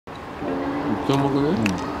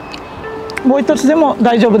もう一つでも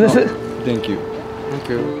大丈夫です。Thank you.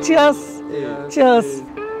 Cheers. Cheers.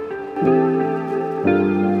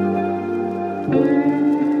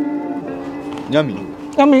 Yummy.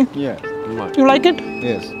 Yummy. Yeah. You like it?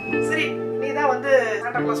 Yes. சரி, நீ தான் வந்து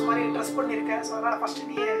சாண்டா கிளாஸ் மாதிரி ட்ரெஸ் பண்ணிருக்க. சோ அதனால ஃபர்ஸ்ட்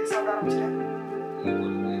நீயே சாப்பிட ஆரம்பிச்சிரு.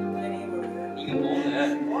 நீங்க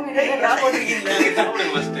போங்க. ஏய், யார் போறீங்க?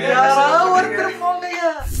 சாப்பிடுங்க ஃபர்ஸ்ட். யாரா ஒருத்தர்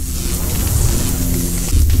போங்கயா.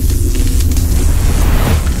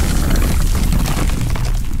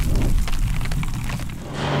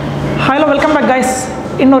 Hello welcome back guys.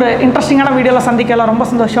 இன்னொரு இன்ட்ரெஸ்டிங்கான வீடியோவில் சந்திக்கலாம். ரொம்ப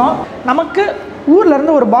சந்தோஷம். நமக்கு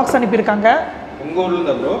ஊர்லேருந்து ஒரு பாக்ஸ் அனுப்பியிருக்காங்க. உங்கள் ஊரில்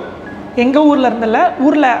இருந்தா ப்ரோ? எங்கள் ஊரில் இருந்தில்ல,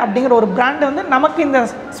 ஊரில் அப்படிங்கிற ஒரு பிராண்டு வந்து நமக்கு இந்த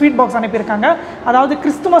ஸ்வீட் பாக்ஸ் அனுப்பியிருக்காங்க. அதாவது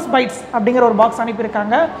கிறிஸ்துமஸ் பைட்ஸ் அப்படிங்கிற ஒரு பாக்ஸ்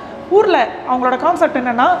அனுப்பியிருக்காங்க. ஊரில் அவங்களோட கான்செப்ட்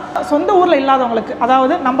என்னென்னா, சொந்த ஊரில் இல்லாதவங்களுக்கு,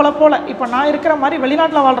 அதாவது நம்மளை போல் இப்போ நான் இருக்கிற மாதிரி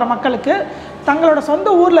வெளிநாட்டில் வாழ்கிற மக்களுக்கு தங்களோட சொந்த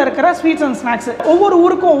ஊரில் இருக்கிற ஸ்வீட்ஸ் அண்ட் ஸ்நாக்ஸ், ஒவ்வொரு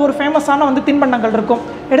ஊருக்கும் ஒவ்வொரு ஃபேமஸான வந்து தின்பண்டங்கள் இருக்கும்.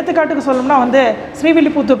 எடுத்துக்காட்டுக்கு சொல்லணும்னா வந்து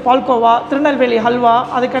ஸ்ரீவில்லிபுத்தூர் பால்கோவா, திருநெல்வேலி ஹல்வா,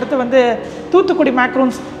 அதுக்கடுத்து வந்து தூத்துக்குடி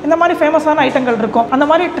மேக்ரூன்ஸ், இந்த மாதிரி ஃபேமஸான ஐட்டங்கள் இருக்கும். அந்த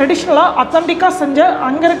மாதிரி ட்ரெடிஷ்னலாக அத்தன்டிக்காக செஞ்ச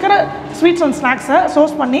அங்கே இருக்கிற ஸ்வீட்ஸ் அண்ட் ஸ்நாக்ஸை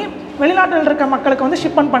சோர்ஸ் பண்ணி வெளிநாட்டில் இருக்க மக்களுக்கு வந்து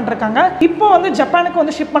ஷிப்மெண்ட் பண்ணிருக்காங்க. இப்போ வந்து ஜப்பானுக்கு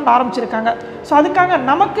வந்து ஷிப்மெண்ட் ஆரம்பிச்சிருக்காங்க. ஸோ அதுக்காக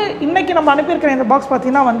நமக்கு இன்றைக்கி நம்ம அனுப்பியிருக்கிற இந்த பாக்ஸ்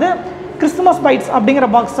பார்த்திங்கன்னா வந்து கிறிஸ்துமஸ் பைட்ஸ் அப்படிங்கிற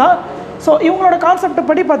பாக்ஸ் தான். ஸோ இவங்களோட கான்செப்ட்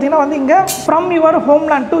படி பார்த்திங்கன்னா வந்து இங்கே from your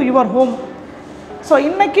homeland to your home. So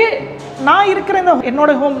இன்றைக்கி நான் இருக்கிற இந்த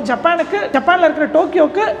என்னோடய ஹோம் ஜப்பானில் இருக்கிற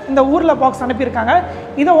டோக்கியோவுக்கு இந்த ஊரில் பாக்ஸ் அனுப்பியிருக்காங்க.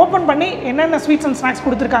 இதை ஓப்பன் பண்ணி என்னென்ன ஸ்வீட்ஸ் அண்ட் ஸ்நாக்ஸ்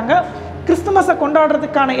கொடுத்துருக்காங்க, கிறிஸ்துமஸை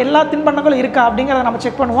கொண்டாடுறதுக்கான எல்லா தின்பண்டங்களும் இருக்கா அப்படிங்கிறத நம்ம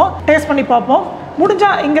செக் பண்ணுவோம், டேஸ்ட் பண்ணி பார்ப்போம்.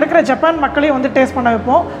 முடிஞ்சால் இங்கே இருக்கிற ஜப்பான் மக்களையும் வந்து டேஸ்ட் பண்ண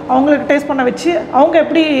வைப்போம். அவங்களுக்கு டேஸ்ட் பண்ண வச்சு அவங்க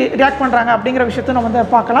எப்படி ரியாக்ட் பண்ணுறாங்க அப்படிங்கிற விஷயத்தை நம்ம வந்து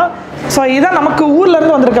பார்க்கலாம். ஸோ இதான் நமக்கு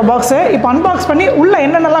ஊர்லேருந்து வந்திருக்க பாக்ஸு. இப்போ அன்பாக்ஸ் பண்ணி உள்ளே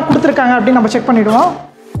என்னென்னலாம் கொடுத்துருக்காங்க அப்படின்னு நம்ம செக் பண்ணிவிடுவோம்.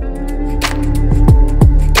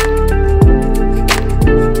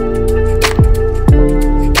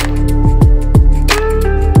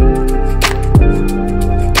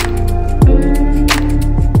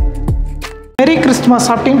 மெரி கிறிஸ்துமஸ்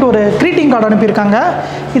அப்படின்ட்டு ஒரு க்ரீட்டிங் கார்டு அனுப்பியிருக்காங்க.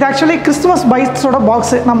 இது ஆக்சுவலி கிறிஸ்துமஸ் பைட்ஸோட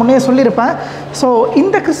பாக்ஸு, நான் முன்னே சொல்லியிருப்பேன். ஸோ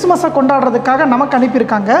இந்த கிறிஸ்துமஸை கொண்டாடுறதுக்காக நமக்கு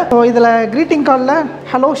அனுப்பியிருக்காங்க. ஸோ இதில் க்ரீட்டிங் கார்டில்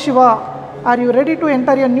hello Siva, are you ready to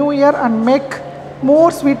enter your new year and make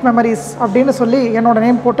more sweet memories அப்படின்னு சொல்லி என்னோடய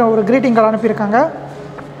நேம் போட்ட ஒரு க்ரீட்டிங் கார்டு அனுப்பியிருக்காங்க.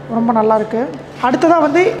 ரொம்ப நல்லாயிருக்கு. அடுத்ததாக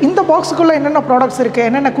வந்து இந்த பாக்ஸுக்குள்ளே என்னென்ன ப்ராடக்ட்ஸ் இருக்குது,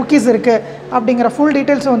 என்னென்ன குக்கீஸ் இருக்குது அப்படிங்கிற ஃபுல்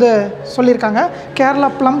டீட்டெயில்ஸ் வந்து சொல்லியிருக்காங்க.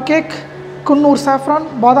 Kerala plum cake, Coonoor saffron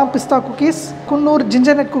பாதாம் பிஸ்தா குக்கீஸ், குன்னூர்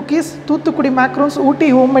ஜிஞ்சர்நட் குக்கீஸ், தூத்துக்குடி மேக்ரூன்ஸ், ஊட்டி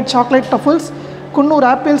homemade chocolate டஃபுல்ஸ், Coonoor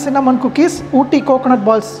apple cinnamon cookies, ஊட்டி கோகோனட்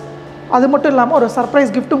பால்ஸ். அது மட்டும் இல்லாமல் ஒரு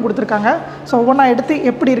சர்ப்ரைஸ் கிஃப்ட்டும் கொடுத்துருக்காங்க. ஸோ ஒவ்வொன்றா எடுத்து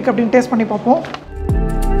எப்படி இருக்குது அப்படின்னு டேஸ்ட் பண்ணி பார்ப்போம்.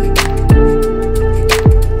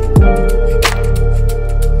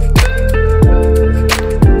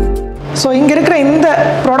 ஸோ இங்கே இருக்கிற இந்த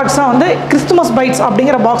ப்ராடக்ட்ஸ் தான் வந்து கிறிஸ்துமஸ் பைட்ஸ்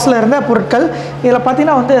அப்படிங்கிற பாக்ஸில் இருந்த பொருட்கள். இதில்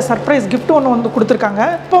பார்த்தீங்கன்னா வந்து சர்ப்ரைஸ் கிஃப்ட் ஒன்று வந்து கொடுத்துருக்காங்க.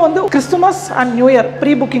 இப்போ வந்து Christmas and new year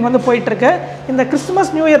pre booking வந்து போயிட்டுருக்கு. இந்த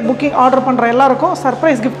Christmas new year booking order பண்ணுற எல்லாருக்கும்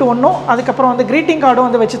சர்ப்ரைஸ் கிஃப்ட் ஒன்றும், அதுக்கப்புறம் வந்து க்ரீட்டிங் கார்டும்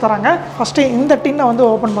வந்து வச்சு தராங்க. ஃபஸ்ட்டு இந்த டின்னை வந்து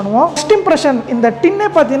ஓப்பன் பண்ணுவோம். ஃபஸ்ட் இம்ப்ரெஷன், இந்த டின்னே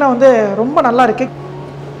பார்த்தீங்கன்னா வந்து ரொம்ப நல்லா இருக்கு.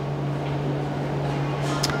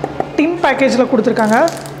 டின் பேக்கேஜில் கொடுத்துருக்காங்க.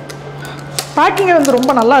 பேக்கிங்கே வந்து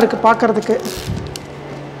ரொம்ப நல்லா இருக்குது பார்க்குறதுக்கு.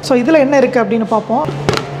 ஸோ இதில் என்ன இருக்குது அப்படின்னு பார்ப்போம்.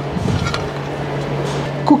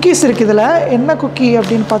 குக்கீஸ் இருக்குது. இதில் என்ன குக்கி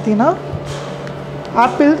அப்படின்னு பார்த்தீங்கன்னா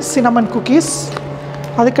ஆப்பிள் சின்னமன் குக்கீஸ்.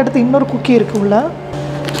 அதுக்கடுத்து இன்னொரு குக்கி இருக்குது உள்ள,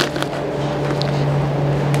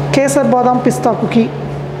 கேசர் பாதாம் பிஸ்தா குக்கி.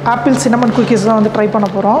 ஆப்பிள் சின்னமன் குக்கீஸ் தான் வந்து ட்ரை பண்ண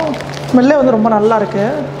போகிறோம். ஸ்மெல்லே வந்து ரொம்ப நல்லா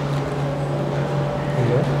இருக்குது.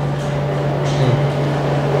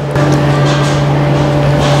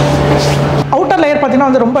 அவுட்டர் லேயர் பார்த்தீங்கன்னா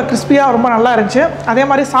வந்து ரொம்ப கிறிஸ்பியாக ரொம்ப நல்லா இருந்துச்சு. அதே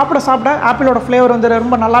மாதிரி சாப்பிட ஆப்பிளோட ஃப்ளேவர் வந்து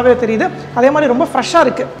ரொம்ப நல்லாவே தெரியுது. அதே மாதிரி ரொம்ப ஃப்ரெஷ்ஷாக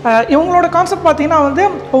இருக்குது. இவங்களோட கான்செப்ட் பார்த்தீங்கன்னா வந்து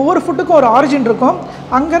ஒவ்வொரு ஃபுட்டுக்கும் ஒரு ஆரிஜின் இருக்கும்.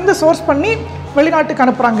 அங்கேருந்து சோர்ஸ் பண்ணி வெளிநாட்டுக்கு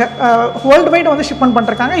அனுப்புகிறாங்க. வேர்ல்டு வைடு வந்து ஷிப்மெண்ட்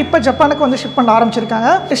பண்ணிருக்காங்க. இப்போ ஜப்பானுக்கு வந்து ஷிப் பண்ண ஆரம்பிச்சிருக்காங்க.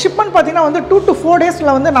 ஷிப்மெண்ட் பார்த்தீங்கன்னா வந்து 2 to 4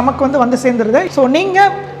 டேஸில் வந்து நமக்கு வந்து சேர்ந்துருது. ஸோ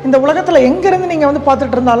நீங்கள் இந்த உலகத்தில் எங்கேருந்து நீங்கள் வந்து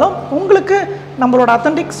பார்த்துட்டு இருந்தாலும் உங்களுக்கு நம்மளோட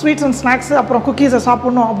அத்தன்டிக் ஸ்வீட்ஸ் அண்ட் ஸ்நாக்ஸ் அப்புறம் குக்கீஸை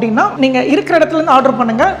சாப்பிட்ணும் அப்படின்னா நீங்கள் இருக்கிற இடத்துலேருந்து ஆர்டர்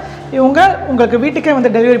பண்ணுங்கள். இவங்க உங்களுக்கு வீட்டுக்கே வந்து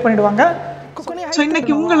டெலிவரி பண்ணிவிடுவாங்க. ஸோ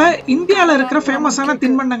இன்னைக்கு உங்களை இந்தியாவில் இருக்கிற ஃபேமஸான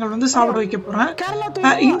தின்பண்டங்கள் வந்து சாப்பிட வைக்க போகிறேன்.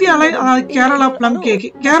 இந்தியாவில், அதாவது கேரளா ப்ளம் கேக்.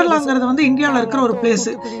 கேரளாங்கிறது வந்து இந்தியாவில் இருக்கிற ஒரு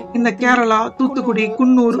பிளேஸு. இந்த கேரளா, தூத்துக்குடி,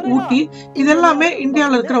 குன்னூர், ஊட்டி இதெல்லாமே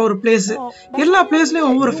இந்தியாவில் இருக்கிற ஒரு பிளேஸு. எல்லா பிளேஸ்லையும்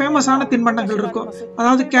ஒவ்வொரு ஃபேமஸான தின்பண்டங்கள் இருக்கும்.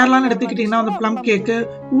 அதாவது கேரளான்னு எடுத்துக்கிட்டிங்கன்னா வந்து ப்ளம் கேக்கு,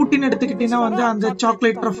 ஊட்டின்னு எடுத்துக்கிட்டிங்கன்னா வந்து அந்த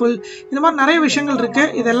சாக்லேட் ட்ரஃபுல், இந்த மாதிரி நிறைய விஷயங்கள்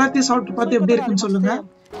இருக்குது. இது எல்லாத்தையும் சாப்பிட்டு பார்த்து எப்படி இருக்குன்னு சொல்லுங்கள்.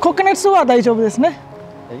 கோகனட் சுவா தைஜோபு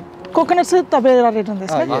ココナッツ食べられるんで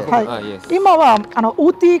すね。はい。今はウ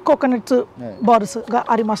ーティーココナッツバースが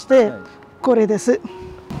ありまして、これです。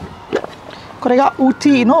これがウーテ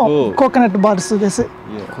ィーのココナッツバースです。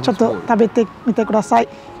ちょっと食べてみてください。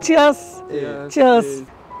チアース。チアース。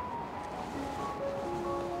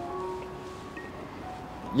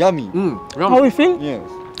Yummy. How you feel? Yes.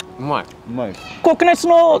 うまい。うまい。ココナッツ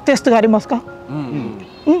のテストがありますか？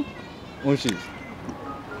美味しいです。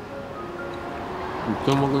めっ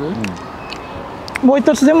ちゃうまくね？もう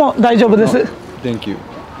一つでも大丈夫です。Thank you.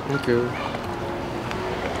 Thank you.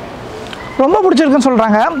 ரொம்ப பிடிச்சிருக்குன்னு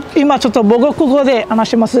சொல்றாங்க. இம்மா சத்த பொகக்குகோதே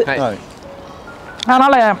அனாஷிமஸ்.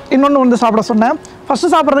 அதனால இன்னொன்று வந்து சாப்பிட சொன்னேன்.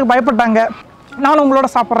 ஃபர்ஸ்ட் சாப்பிட்றதுக்கு பயப்பட்டாங்க. நானும் உங்களோட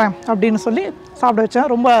சாப்பிட்றேன் அப்படின்னு சொல்லி சாப்பிட வச்சேன்.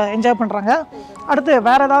 ரொம்ப என்ஜாய் பண்ணுறாங்க. அடுத்து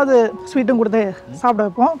வேறு ஏதாவது ஸ்வீட்டும் கொடுத்து சாப்பிட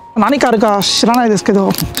வைப்போம். நானிக்கா இருக்கா ஷிரானா இது ஸ்கேதோ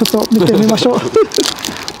சத்தோ மித்தே மிமாஷோ.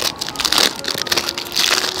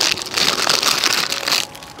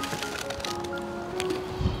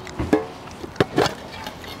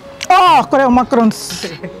これはマカロンス。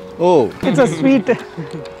Oh. It's a sweet.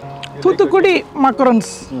 トゥトゥクリマカロン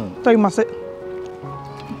スと言います。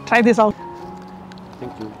Try this out.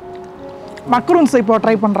 Thank you. マカロンスஇப்போ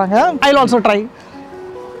try பண்றாங்க. I'll also try.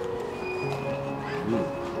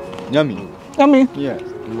 Yummy. Yummy. Yes.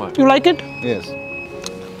 You like it? Yes.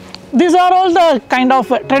 These are all the kind of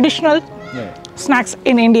traditional snacks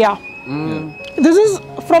in India. This is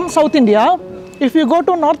from South India. If you go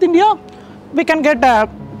to North India, we can get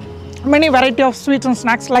many variety of sweets and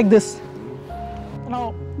snacks like this. Now,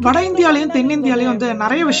 வட இந்தியாலையும் தென்னிந்தியாலையும் வந்து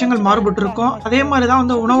நிறைய விஷயங்கள் மாறுபட்டு இருக்கும். அதே மாதிரி தான்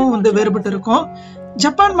வந்து உணவும் வந்து வேறுபட்டு இருக்கும்.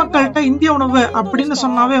 ஜப்பான் மக்கள்கிட்ட இந்திய உணவு அப்படின்னு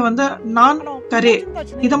சொன்னாவே வந்து நான் கரே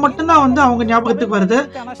இதை மட்டும்தான் வந்து அவங்க ஞாபகத்துக்கு வருது.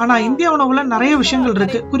 ஆனா இந்திய உணவுல நிறைய விஷயங்கள்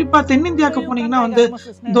இருக்கு. குறிப்பா தென்னிந்தியாவுக்கு போனீங்கன்னா வந்து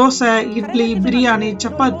தோசை, இட்லி, பிரியாணி,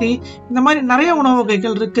 சப்பாத்தி இந்த மாதிரி நிறைய உணவு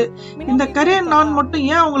வகைகள் இருக்கு. இந்த கரே நான் மட்டும்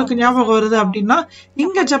ஏன் அவங்களுக்கு ஞாபகம் வருது அப்படின்னா,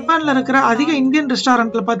 இங்க ஜப்பான்ல இருக்கிற அதிக இந்தியன்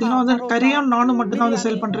ரெஸ்டாரண்ட்ல பாத்தீங்கன்னா வந்து கரையும் நானும் மட்டும் தான் வந்து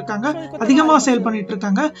சேல் பண்ணிருக்காங்க, அதிகமா சேல் பண்ணிட்டு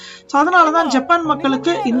இருக்காங்க. ஸோ அதனாலதான் ஜப்பான்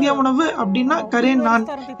மக்களுக்கு இந்திய உணவு அப்படின்னா கரே நான்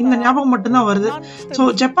இந்த ஞாபகம் மட்டும்தான் வருது. ஸோ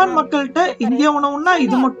ஜப்பான் மக்கள்கிட்ட இந்திய உணவுன்னா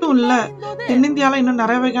இது மட்டும் இல்ல, தென்னிந்தியால இன்னும்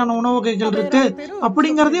நிறைய வகையான உணவு வகைகள் இருக்கு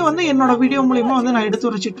அப்படிங்கறதையும் வந்து என்னோட வீடியோ மூலமா வந்து நான்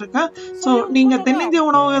எடுத்து வச்சிட்டு இருக்கேன். ஸோ நீங்க தென்னிந்திய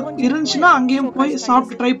உணவு இருந்துச்சுன்னா அங்கேயும் போய்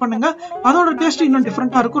சாப்பிட்டு ட்ரை பண்ணுங்க. அதோட டேஸ்ட் இன்னும்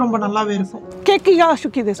டிஃப்ரெண்டா இருக்கும், ரொம்ப நல்லாவே இருக்கும். கேக்கி யா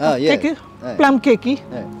ஷுக்கி தேஸ் கேக்கி ப்ளம் கேக்கி.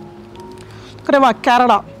 これはケラ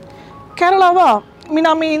ラ。ケララは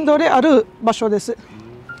南インドである場所です。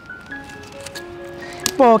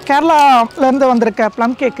இப்போ கேரளால இருந்து வந்திருக்க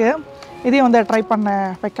ப்ளம் கேக்கு இதையும் வந்து ட்ரை பண்ண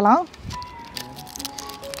வைக்கலாம்.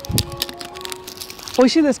 美味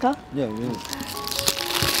しいですか? Yeah, yes.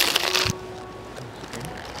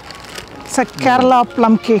 It's a Kerala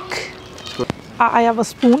plum cake. I have a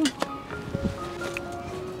spoon.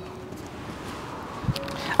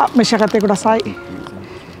 召し上がってください。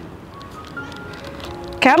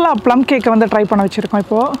Kerala plum கேக்கை வந்து ட்ரை பண்ண வச்சுருக்கோம்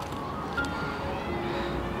இப்போ.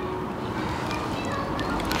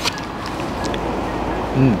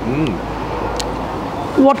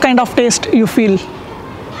 What kind of taste you feel?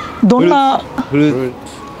 Donna Fruit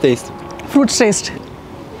taste. fruit taste.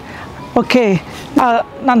 Okay.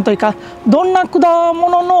 なんというかどんな果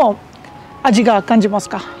物の味が感じます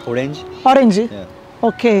か? Orange. Orange. Yeah.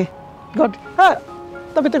 Okay. Good.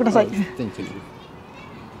 食べてください。 Thank you.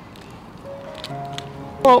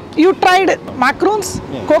 So you tried macarons,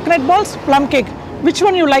 coconut balls, plum cake. Which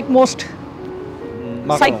one you like most?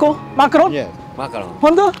 Psycho macaron? Yeah. マカロン。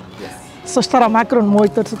本当? そしたらマカロンもう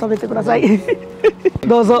一つ食べてください。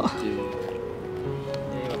どうぞ。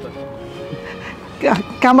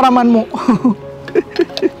cameraman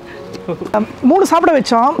மூணு சாப்பிட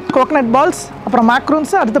வச்சோம். Coconut balls, அப்புறம்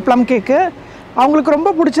மேக்ரூன்ஸ், அடுத்து plum cake. அவங்களுக்கு ரொம்ப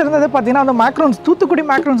பிடிச்சிருந்தது பார்த்தீங்கன்னா அந்த மேக்ரூன்ஸ், தூத்துக்குடி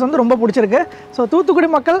மேக்ரூன்ஸ் வந்து ரொம்ப பிடிச்சிருக்கு. ஸோ தூத்துக்குடி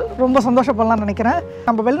மக்கள் ரொம்ப சந்தோஷப்படலாம்னு நினைக்கிறேன்.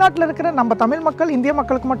 நம்ம வெளிநாட்டில் இருக்கிற நம்ம தமிழ் மக்கள், இந்திய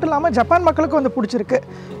மக்களுக்கு மட்டும் இல்லாமல் ஜப்பான் மக்களுக்கு வந்து பிடிச்சிருக்கு.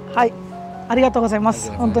 ஹாய், அரியாத்தோ கோசைமாஸ்.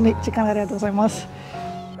 ஒன்றுனி சிக்கன் அரியாத்தோ கோசைமாஸ்.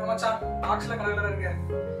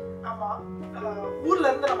 ஆமாம், ஊரில்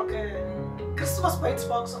இருந்து நமக்கு கிறிஸ்துமஸ் பைட்ஸ்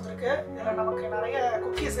பாக்ஸ் வந்துருக்கு. இதில் நமக்கு நிறைய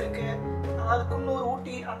குக்கீஸ் இருக்குது. அதாவது குன்னூர்,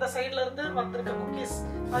 ஊட்டி அந்த சைடில் இருந்து வந்திருக்க குக்கீஸ்,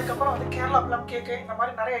 அதுக்கப்புறம் வந்து கேரளா ப்ளம் கேக்கு, இந்த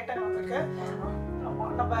மாதிரி நிறைய ஐட்டம் வந்திருக்கு.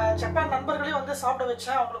 நம்ம ஜப்பான் நண்பர்களையும் வந்து சாப்பிட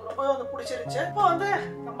வச்சேன். அவங்களுக்கு ரொம்பவே வந்து பிடிச்சிருச்சு. இப்போ வந்து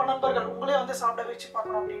நம்ம நண்பர்கள் உங்களையும் வந்து சாப்பிட வச்சு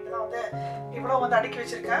பார்க்கணும் அப்படின்ட்டு தான் வந்து இவ்வளோ வந்து அடுக்கி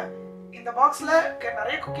வச்சிருக்கேன். இந்த பாக்ஸில்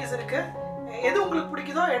நிறைய குக்கீஸ் இருக்குது. எது உங்களுக்கு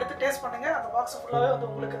பிடிக்குதோ எடுத்து டேஸ்ட் பண்ணுங்க. அந்த பாக்ஸ் ஃபுல்லாவே வந்து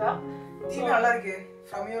உங்களுக்கு தான். தீமே நல்லா இருக்கு.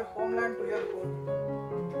 From your homeland to your home.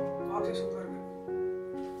 Box சூப்பரா இருக்கு.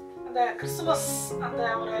 அந்த கிறிஸ்துமஸ் அந்த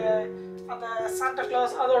ஒரு அந்த சாண்டா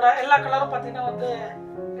கிளாஸ் அதோட எல்லா கலரும் பாத்தீங்கன்னா வந்து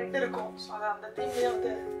ரெட் இருக்கும். சோ அந்த தீம்லயே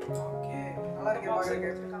வந்து ஓகே நல்லா இருக்கு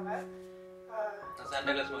பாக்குறதுக்கு.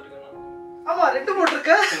 சாண்டா கிளாஸ் மாதிரி இருக்கு. ஆமா ரெட்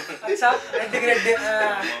போட்டுருக்க அச்சா ரெட்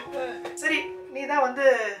சரி நீ தான் வந்து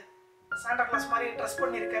சாண்டா கிளாஸ் மாதிரி ட்ரெஸ்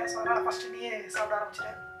பண்ணிருக்க சோ அதனால ஃபர்ஸ்ட் நீயே சாப்பிட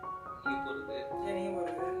ஆரம்பிச்சிரு நீங்க போறது நீங்க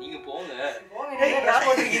போறது நீங்க போங்க போங்க நீங்க ட்ரெஸ்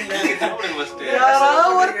போட்டுருக்கீங்க சாப்பிடுங்க ஃபர்ஸ்ட்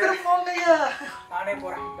யாராவது ஒருத்தர் போங்கயா நானே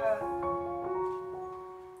போறேன்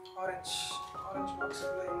ஆரஞ்சு பாக்ஸ்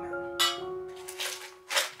என்ன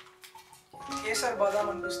கேசர் பாதாம்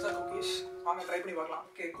அண்ட் பிஸ்தா குக்கீஸ் வாங்க ட்ரை பண்ணி பார்க்கலாம்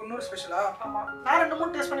ஓகே குன்னூர் ஸ்பெஷலா ஆமா நான்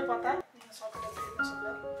 2-3 டேஸ்ட் பண்ணி பார்த்தேன் நீங்க சாப்பிட்டு எப்படி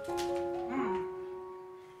சொல்லுங்க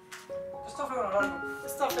பிஸ்தா ஃப்ளேவர் நல்லா இருக்கு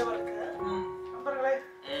பிஸ்தா ஃப்ளேவர் இருக்கு நண்பர்களே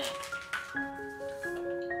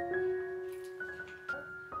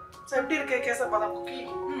சோ எப்படி இருக்கு கேசர் பாதாம் குக்கி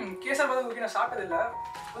கேசர் பாதாம் குக்கி நான் சாப்பிட்டது இல்ல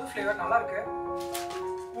புது ஃப்ளேவர் நல்லா இருக்கு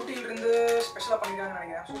ஊட்டியில இருந்து ஸ்பெஷலா பண்ணிருக்காங்கன்னு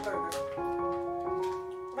நினைக்கிறேன் சூப்பரா இருக்கு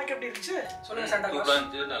உனக்கு எப்படி இருந்துச்சு சொல்லுங்க சாண்டா கிளாஸ் சூப்பரா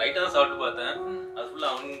இருந்துச்சு நான் லைட்டா தான் சாப்பிட்டு பார்த்தேன் அது ஃபுல்லா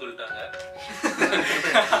அவனுங்க சொல்லிட்டாங்க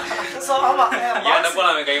சோ ஆமா ஏன்டப்பா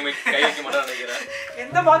நான் கை வைக்க மாட்டேன்னு நினைக்கிறேன்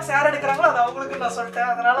எந்த பாக்ஸ் யார் எடுக்கறாங்களோ அது அவங்களுக்கு நான்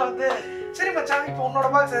சொல்லிட்டேன் அதனால வந்து சரி மச்சான் இப்போ உன்னோட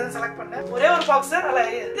பாக்ஸ் எதுவும் செலக்ட் பண்ணு ஒரே ஒரு பாக்ஸ் நல்ல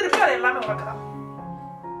திருப்பி அது எல்லாமே உனக்கு தான்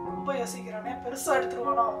ரொம்ப யோசிக்கிறானே பெருசா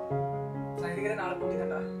எடுத்துருவானோ நான் இதுக்கே 4 குட்டி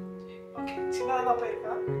தான்டா ஓகே சின்னதா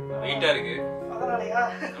போயிருக்கான் வெயிட்டா இருக்கு அதனாலயா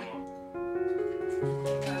ஆமா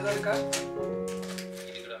நல்லா இருக்கா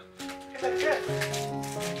இதுக்குடா எனக்கு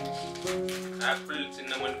ஆப்பிள்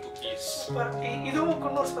சின்னமன் குக்கீஸ் சூப்பர் இதுவும்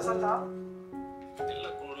குன்னூர் ஸ்பெஷல் தான்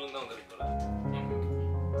எல்லாம் குன்னூர்ல இருந்து வந்திருக்குல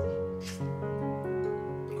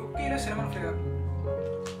குக்கீல சின்னமன் ஃப்ளேவர்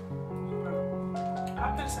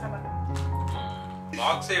ஆப்பிள் சின்னமன்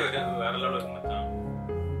பாக்ஸே வேற லெவல்ல இருக்கு மச்சான்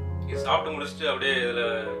இது சாப்பிட்டு முடிச்சிட்டு அப்படியே இதுல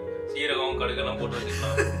சீரகம் கடுகெல்லாம் போட்டு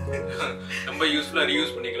வச்சுக்கலாம் ரொம்ப யூஸ்ஃபுல்லா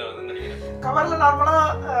ரீயூஸ் பண்ணிக்கலாம் அது நினைக்கிறேன் கவர்ல நார்மலா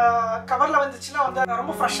கவர்ல வந்துச்சுன்னா வந்து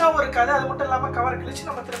ரொம்ப ஃப்ரெஷ்ஷாவும் இருக்காது அது மட்டும் இல்லாம கவர் கிழிச்சு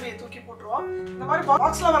நம்ம திரும்பி தூக்கி போட்டுருவோம் இந்த மாதிரி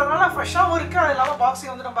பாக்ஸ்ல வரதுனால ஃப்ரெஷ்ஷாவும் இருக்கு அது இல்லாம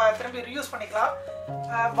பாக்ஸையும் வந்து நம்ம திரும்பி ரீயூஸ் பண்ணிக்கலாம்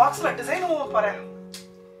பாக்ஸ்ல டிசைனும் பாரு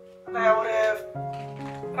அந்த ஒரு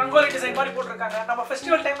ரங்கோலி டிசைன் மாதிரி போட்டிருக்காங்க நம்ம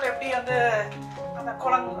ஃபெஸ்டிவல் டைம்ல எப்படி வந்து அந்த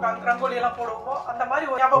கோலம் ரங்கோலி எல்லாம் போடுவோமோ அந்த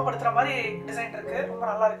மாதிரி ஒரு ஞாபகப்படுத்துற மாதிரி டிசைன் இருக்கு ரொம்ப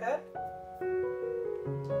நல்லா இருக்கு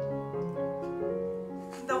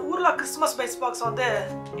இந்த ஊர்லா கிறிஸ்மஸ் பைஸ் பாக்ஸ் வந்து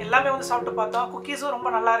எல்லாமே வந்து சாப்பிட்டு பார்த்தோம் குக்கீஸும் ரொம்ப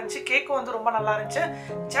நல்லா இருந்துச்சு கேக்கும் வந்து ரொம்ப நல்லா இருந்துச்சு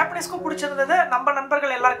ஜப்பானீஸ்க்கும் பிடிச்சிருந்தது நம்ம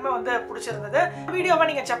நண்பர்கள் எல்லாருக்குமே வந்து பிடிச்சிருந்தது வீடியோவை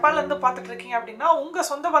நீங்க ஜப்பான்ல இருந்து பார்த்துட்டு இருக்கீங்க அப்படின்னா உங்க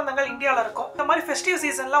சொந்த பந்தங்கள் இந்தியாவில் இருக்கும் இந்த மாதிரி ஃபெஸ்டிவ்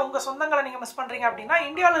சீசன்ல உங்க சொந்தங்களை நீங்க மிஸ் பண்றீங்க அப்படின்னா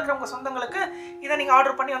இந்தியாவில் இருக்கிற உங்க சொந்தங்களுக்கு இதை நீங்க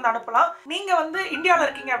ஆர்டர் பண்ணி வந்து அனுப்பலாம் நீங்க வந்து இந்தியாவில்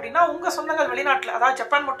இருக்கீங்க அப்படின்னா உங்க சொந்தங்கள் வெளிநாட்டில் அதாவது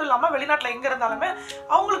ஜப்பான் மட்டும் இல்லாமல் வெளிநாட்டில் எங்க இருந்தாலுமே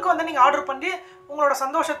அவங்களுக்கு வந்து நீங்க ஆர்டர் பண்ணி உங்களோட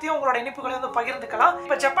சந்தோஷத்தையும் உங்களோட இனிப்புகளையும் வந்து பகிர்ந்துக்கலாம்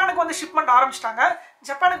இப்போ ஜப்பானுக்கு வந்து ஷிப்மெண்ட் ஆரம்பிச்சிட்டாங்க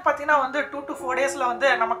ஜப்பானுக்கு பார்த்தீங்கன்னா வந்து 2 to 4 டேஸில் வந்து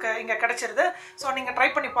நமக்கு இங்கே கிடைச்சிருது ஸோ நீங்கள் ட்ரை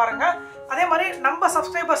பண்ணி பாருங்கள் அதே மாதிரி நம்ம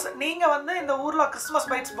சப்ஸ்கிரைபர்ஸ் நீங்கள் வந்து இந்த ஊரில் கிறிஸ்மஸ்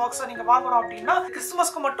பைட்ஸ் பாக்ஸை நீங்கள் வாங்கணும் அப்படின்னா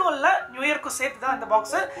கிறிஸ்மஸ்க்கு மட்டும் இல்லை நியூ இயர்க்கும் சேர்த்து தான் இந்த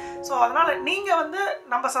பாக்ஸு ஸோ அதனால் நீங்கள் வந்து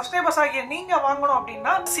நம்ம சப்ஸ்கிரைபர்ஸ் ஆகிய நீங்கள் வாங்கணும்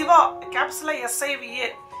அப்படின்னா சிவா கேப்ஸில் SIVA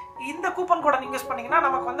இந்த கூப்பன் கோட நீங்க யூஸ் பண்ணீங்கன்னா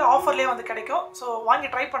நமக்கு வந்து ஆஃபர்லயே வந்து கிடைக்கும் சோ வாங்கி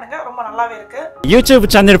ட்ரை பண்ணுங்க ரொம்ப நல்லாவே இருக்கு YouTube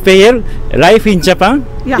channel பெயர் லைஃப் இன் ஜப்பான்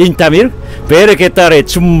இன் தமிழ் பேரு கேட்டாரே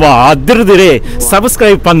சும்மா அதிர்துரே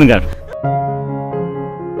சப்ஸ்கிரைப் பண்ணுங்க